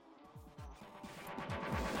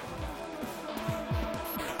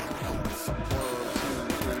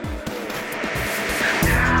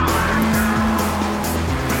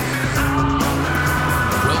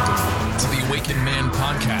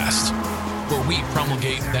Podcast, where we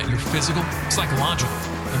promulgate that your physical, psychological,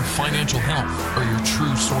 and financial health are your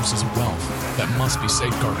true sources of wealth that must be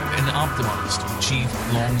safeguarded and optimized to achieve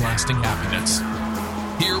long-lasting happiness.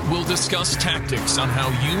 Here we'll discuss tactics on how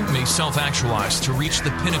you may self-actualize to reach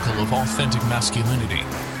the pinnacle of authentic masculinity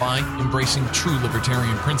by embracing true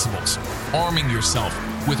libertarian principles, arming yourself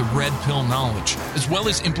with red pill knowledge, as well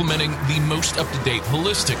as implementing the most up-to-date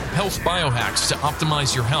holistic health biohacks to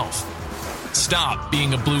optimize your health. Stop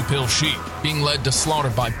being a blue pill sheep, being led to slaughter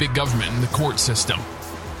by big government and the court system.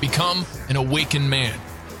 Become an awakened man.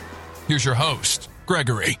 Here's your host,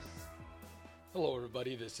 Gregory. Hello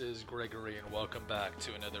everybody, this is Gregory and welcome back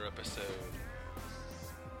to another episode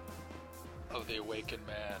of The Awakened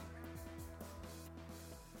Man.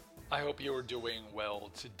 I hope you are doing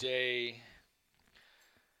well today.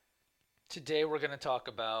 Today we're going to talk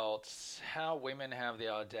about how women have the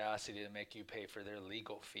audacity to make you pay for their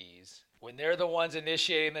legal fees when they're the ones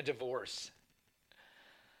initiating the divorce.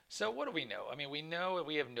 So what do we know? I mean, we know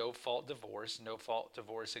we have no-fault divorce. No-fault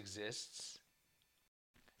divorce exists.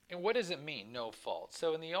 And what does it mean, no fault?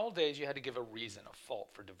 So in the old days, you had to give a reason, a fault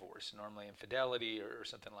for divorce, normally infidelity or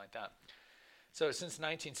something like that. So since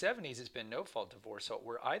 1970s, it's been no fault divorce, so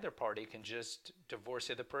where either party can just divorce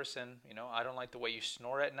the other person. You know, I don't like the way you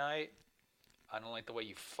snore at night. I don't like the way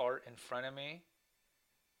you fart in front of me.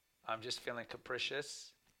 I'm just feeling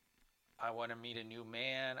capricious. I want to meet a new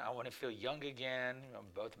man. I want to feel young again, you know,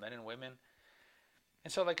 both men and women.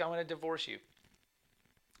 And so, I want to divorce you.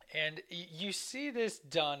 And you see this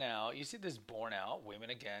done out, you see this borne out.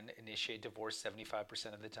 Women, again, initiate divorce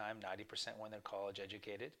 75% of the time, 90% when they're college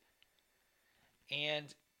educated.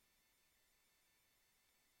 And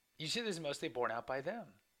you see this mostly borne out by them.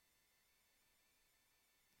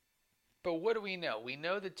 But what do we know? We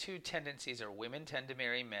know the two tendencies are women tend to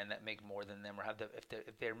marry men that make more than them, or have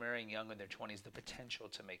if they're marrying young in their 20s, the potential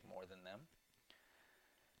to make more than them.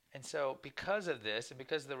 And so because of this, and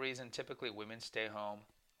because of the reason typically women stay home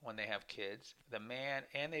when they have kids, the man,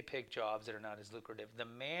 and they pick jobs that are not as lucrative, the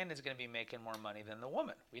man is going to be making more money than the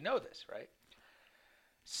woman. We know this, right?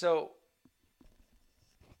 So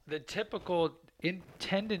the typical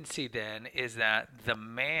tendency then is that the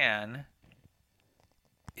man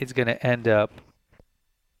is going to end up,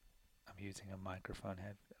 I'm using a microphone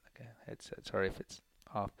headset, sorry if it's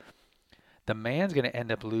off. The man's going to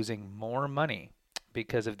end up losing more money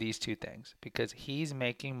because of these two things, because he's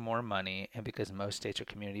making more money, and because most states are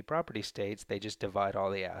community property states, they just divide all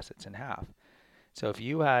the assets in half. So if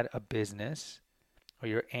you had a business or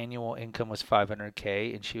your annual income was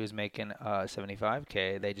 $500K and she was making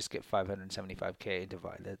 $75K, they just get $575K and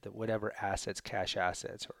divide whatever assets, cash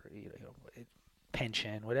assets, or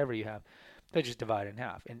pension, whatever you have, they just divide in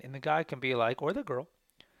half. And the guy can be like, or the girl,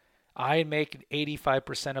 I make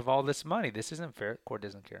 85% of all this money. This isn't fair. Court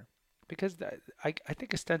doesn't care. Because I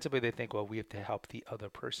think ostensibly they think, well, we have to help the other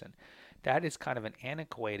person. That is kind of an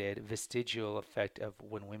antiquated vestigial effect of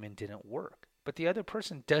when women didn't work. But the other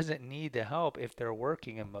person doesn't need the help if they're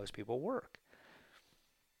working, and most people work.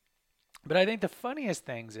 But I think the funniest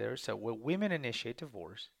things are, so when women initiate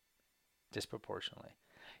divorce disproportionately,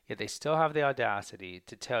 yet they still have the audacity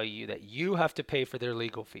to tell you that you have to pay for their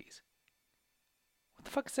legal fees. What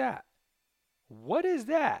the fuck is that? What is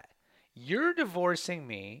that? You're divorcing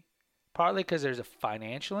me partly because there's a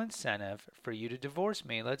financial incentive for you to divorce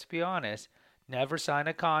me. Let's be honest. Never sign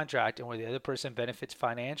a contract and where the other person benefits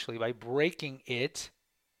financially by breaking it.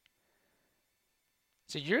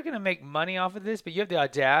 So you're going to make money off of this, but you have the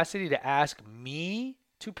audacity to ask me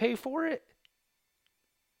to pay for it?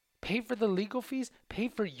 Pay for the legal fees? Pay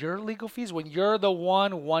for your legal fees when you're the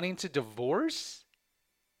one wanting to divorce?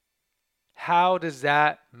 How does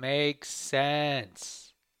that make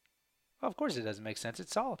sense? Well, of course it doesn't make sense.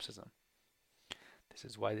 It's solipsism. This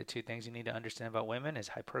is why the two things you need to understand about women is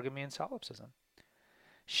hypergamy and solipsism.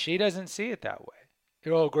 She doesn't see it that way.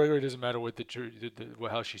 Oh, Gregory, doesn't matter what the truth,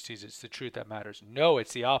 how she sees it. It's the truth that matters. No,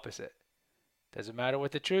 it's the opposite. Doesn't matter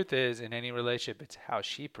what the truth is in any relationship. It's how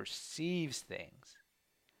she perceives things.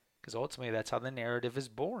 Because ultimately, that's how the narrative is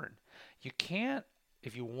born. You can't,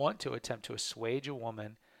 if you want to attempt to assuage a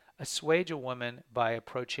woman by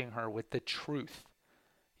approaching her with the truth.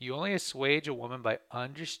 You only assuage a woman by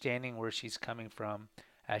understanding where she's coming from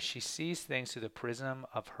as she sees things through the prism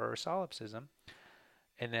of her solipsism,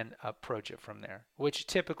 and then approach it from there, which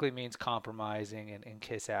typically means compromising and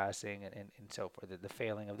kiss-assing and so forth, the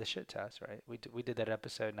failing of the shit test, right? We did that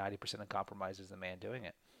episode, 90% of compromise is the man doing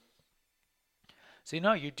it. So,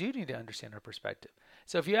 you do need to understand her perspective.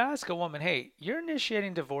 So if you ask a woman, hey, you're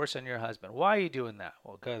initiating divorce on your husband. Why are you doing that?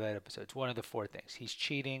 Well, go to that episode. It's one of the four things. He's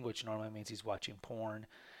cheating, which normally means he's watching porn,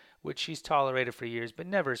 which she's tolerated for years, but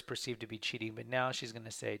never is perceived to be cheating. But now she's going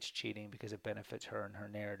to say it's cheating because it benefits her in her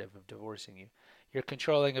narrative of divorcing you. You're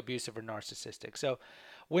controlling, abusive, or narcissistic. So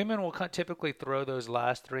women will typically throw those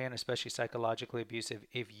last three in, especially psychologically abusive.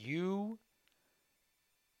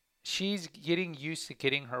 She's getting used to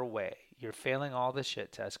getting her way. You're failing all the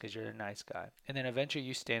shit tests because you're a nice guy. And then eventually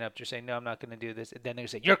you stand up, you're saying, no, I'm not going to do this. And then they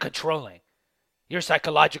say, you're controlling. You're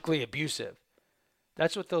psychologically abusive.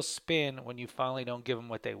 That's what they'll spin when you finally don't give them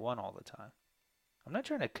what they want all the time. I'm not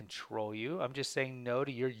trying to control you. I'm just saying no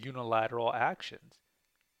to your unilateral actions.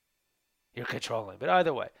 You're controlling. But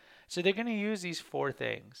either way, so they're going to use these four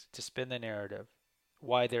things to spin the narrative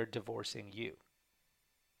why they're divorcing you.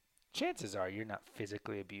 Chances are you're not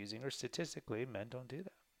physically abusing, or statistically, men don't do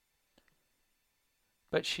that.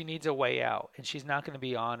 But she needs a way out, and she's not going to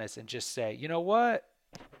be honest and just say, you know what?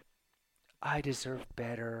 I deserve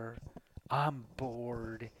better. I'm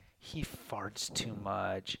bored. He farts too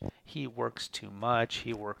much. He works too much.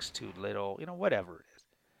 He works too little. Whatever it is.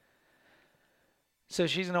 So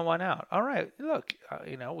she's going to want out. All right, look,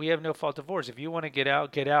 we have no fault divorce. If you want to get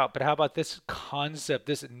out, get out. But how about this concept,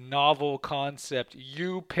 this novel concept?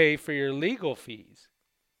 You pay for your legal fees.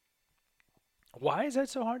 Why is that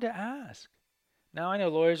so hard to ask? Now, I know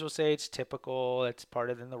lawyers will say it's typical. It's part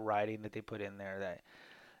of the writing that they put in there that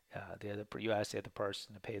you ask the other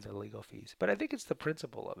person to pay the legal fees. But I think it's the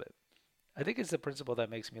principle of it. I think it's the principle that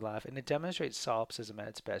makes me laugh, and it demonstrates solipsism at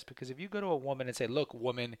its best. Because if you go to a woman and say, look,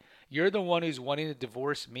 woman, you're the one who's wanting to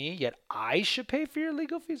divorce me, yet I should pay for your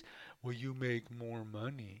legal fees? Well, you make more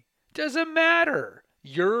money. Doesn't matter.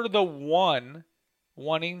 You're the one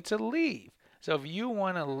wanting to leave. So if you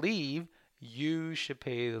want to leave, you should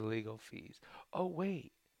pay the legal fees. Oh,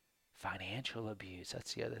 wait. Financial abuse.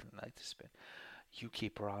 That's the other thing I like to spin. You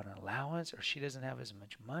keep her on an allowance, or she doesn't have as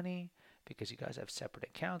much money because you guys have separate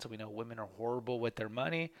accounts. And we know women are horrible with their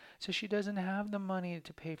money. So she doesn't have the money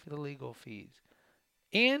to pay for the legal fees.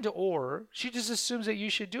 And or she just assumes that you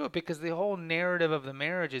should do it because the whole narrative of the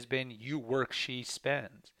marriage has been you work, she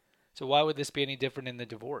spends. So why would this be any different in the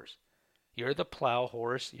divorce? You're the plow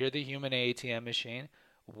horse. You're the human ATM machine.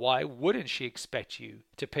 Why wouldn't she expect you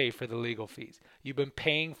to pay for the legal fees? You've been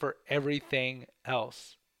paying for everything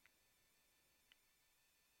else.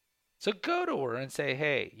 So go to her and say,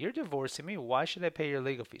 hey, you're divorcing me. Why should I pay your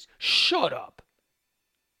legal fees? Shut up.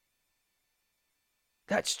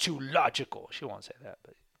 That's too logical. She won't say that,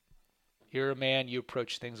 but you're a man. You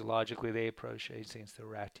approach things logically. They approach things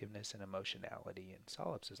through reactiveness and emotionality and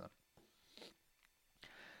solipsism.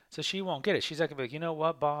 So she won't get it. She's not going to be like, you know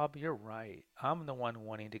what, Bob? You're right. I'm the one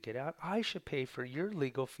wanting to get out. I should pay for your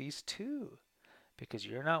legal fees too. Because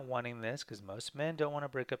you're not wanting this, because most men don't want to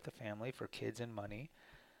break up the family for kids and money.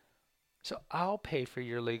 So I'll pay for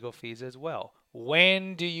your legal fees as well.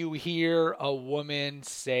 When do you hear a woman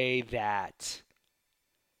say that?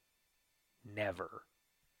 Never.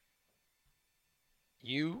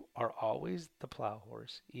 You are always the plow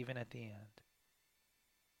horse, even at the end.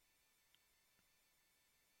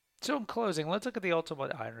 So in closing, let's look at the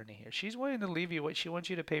ultimate irony here. She's willing to leave you what she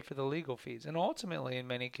wants you to pay for the legal fees. And ultimately, in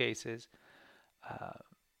many cases,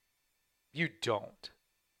 you don't.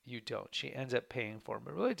 You don't. She ends up paying for them.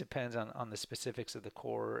 It really depends on the specifics of the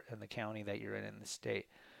court and the county that you're in the state.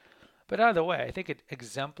 But either way, I think it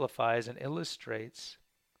exemplifies and illustrates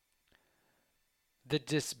the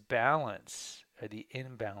disbalance, or the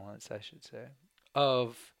imbalance, I should say,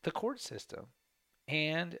 of the court system.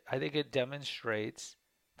 And I think it demonstrates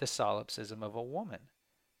the solipsism of a woman.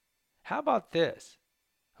 How about this?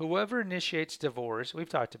 Whoever initiates divorce, we've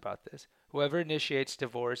talked about this, whoever initiates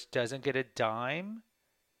divorce doesn't get a dime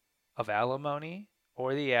of alimony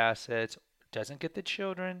or the assets, doesn't get the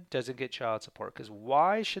children, doesn't get child support. Because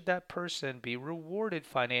why should that person be rewarded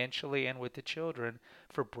financially and with the children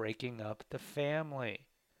for breaking up the family?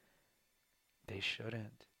 They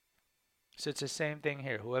shouldn't. So it's the same thing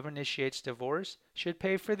here. Whoever initiates divorce should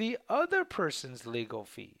pay for the other person's legal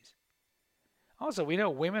fees. Also, we know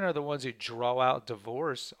women are the ones who draw out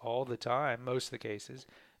divorce all the time, most of the cases.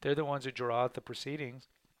 They're the ones who draw out the proceedings.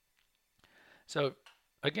 So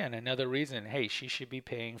again, another reason, hey, she should be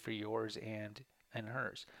paying for yours and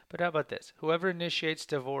hers. But how about this? Whoever initiates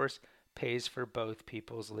divorce pays for both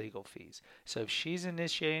people's legal fees. So if she's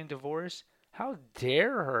initiating divorce, how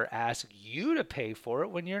dare her ask you to pay for it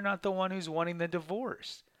when you're not the one who's wanting the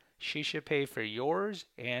divorce? She should pay for yours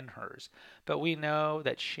and hers. But we know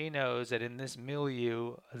that she knows that in this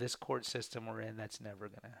milieu, this court system we're in, that's never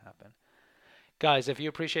going to happen. Guys, if you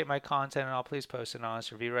appreciate my content, and I'll please post an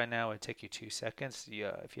honest review right now. It would take you 2 seconds.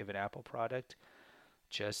 If you have an Apple product,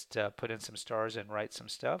 just put in some stars and write some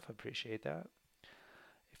stuff. I appreciate that.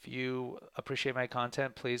 If you appreciate my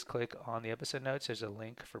content, please click on the episode notes. There's a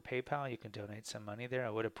link for PayPal. You can donate some money there. I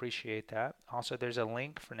would appreciate that. Also, there's a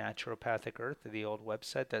link for Naturopathic Earth, the old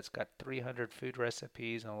website that's got 300 food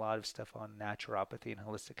recipes and a lot of stuff on naturopathy and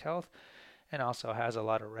holistic health, and also has a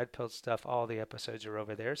lot of red pill stuff. All the episodes are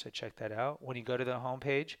over there, so check that out. When you go to the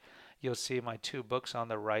homepage, you'll see my 2 books on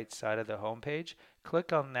the right side of the homepage.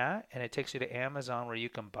 Click on that, and it takes you to Amazon where you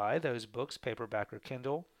can buy those books, paperback or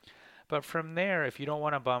Kindle. But from there, if you don't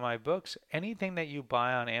want to buy my books, anything that you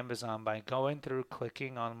buy on Amazon by going through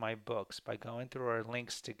clicking on my books, by going through our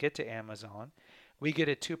links to get to Amazon, we get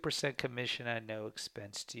a 2% commission at no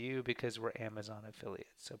expense to you because we're Amazon affiliates.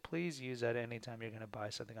 So please use that anytime you're going to buy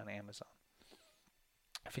something on Amazon.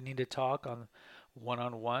 If you need to talk on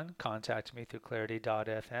one-on-one, contact me through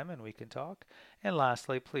clarity.fm and we can talk. And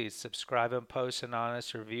lastly, please subscribe and post an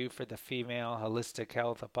honest review for the Female Holistic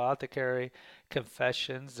Health Apothecary,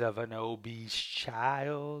 Confessions of an Obese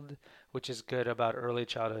Child, which is good about early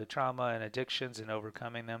childhood trauma and addictions and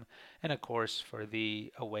overcoming them. And of course, for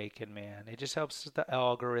the Awakened Man. It just helps the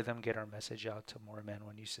algorithm get our message out to more men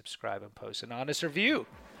when you subscribe and post an honest review.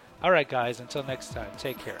 All right, guys, until next time,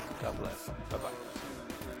 take care. God bless. Bye-bye.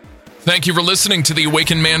 Thank you for listening to the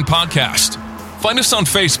Awakened Man Podcast. Find us on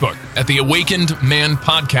Facebook at the Awakened Man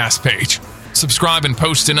Podcast page. Subscribe and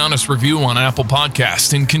post an honest review on Apple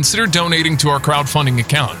Podcasts and consider donating to our crowdfunding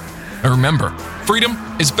account. And remember, freedom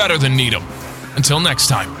is better than Needham. Until next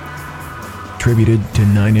time. Attributed to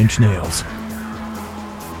Nine Inch Nails.